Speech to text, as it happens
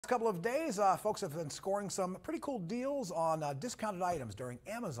Couple of days, folks have been scoring some pretty cool deals on discounted items during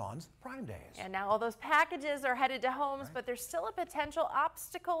Amazon's Prime Days. And now all those packages are headed to homes, but there's still a potential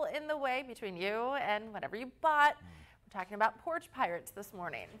obstacle in the way between you and whatever you bought. We're talking about porch pirates this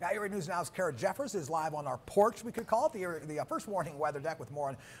morning. Now, Erie News Now's Kara Jeffers is live on our porch, we could call it, the first warning weather deck, with more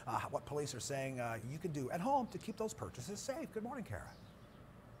on what police are saying you can do at home to keep those purchases safe. Good morning, Kara.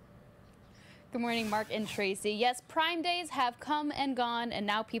 Good morning, Mark and Tracy. Yes, Prime Days have come and gone, and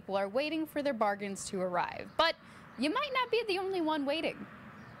now people are waiting for their bargains to arrive. But you might not be the only one waiting.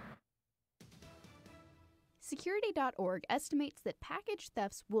 Security.org estimates that package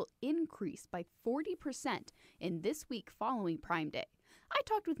thefts will increase by 40% in this week following Prime Day. I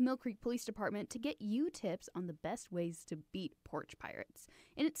talked with Mill Creek Police Department to get you tips on the best ways to beat porch pirates.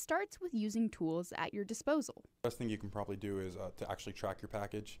 And it starts with using tools at your disposal. The best thing you can probably do is to actually track your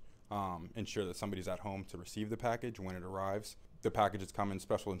package. Ensure that somebody's at home to receive the package when it arrives. The packages come in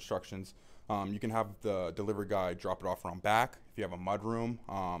special instructions. You can have the delivery guy drop it off around back. If you have a mud room,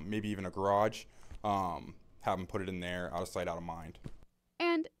 maybe even a garage, have them put it in there, out of sight, out of mind.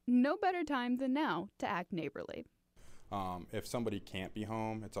 And no better time than now to act neighborly. If somebody can't be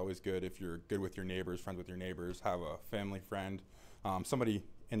home, it's always good if you're good with your neighbors, friends with your neighbors, have a family friend, somebody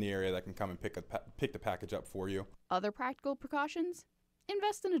in the area that can come and pick the package up for you. Other practical precautions?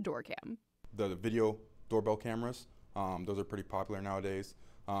 Invest in a door cam. The video doorbell cameras, those are pretty popular nowadays.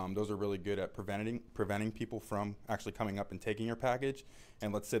 Those are really good at preventing people from actually coming up and taking your package.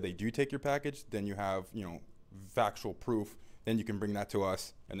 And let's say they do take your package, then you have, factual proof. Then you can bring that to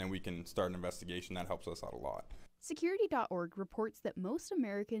us, and then we can start an investigation. That helps us out a lot. Security.org reports that most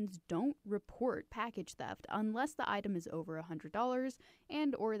Americans don't report package theft unless the item is over $100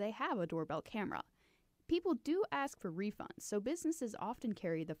 and/or they have a doorbell camera. People do ask for refunds, so businesses often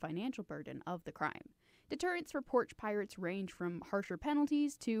carry the financial burden of the crime. Deterrents for porch pirates range from harsher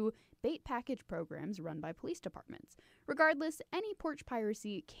penalties to bait package programs run by police departments. Regardless, any porch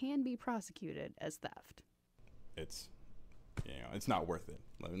piracy can be prosecuted as theft. It's not worth it.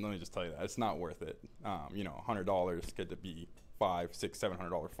 Let me just tell you that. It's not worth it. $100 could be $500, $600,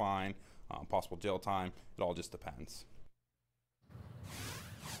 $700 fine, possible jail time. It all just depends.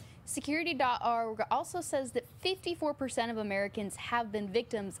 Security.org also says that 54% of Americans have been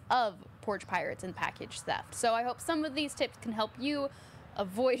victims of porch pirates and package theft. So I hope some of these tips can help you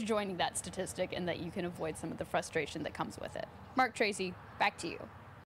avoid joining that statistic and that you can avoid some of the frustration that comes with it. Mark, Tracy, back to you.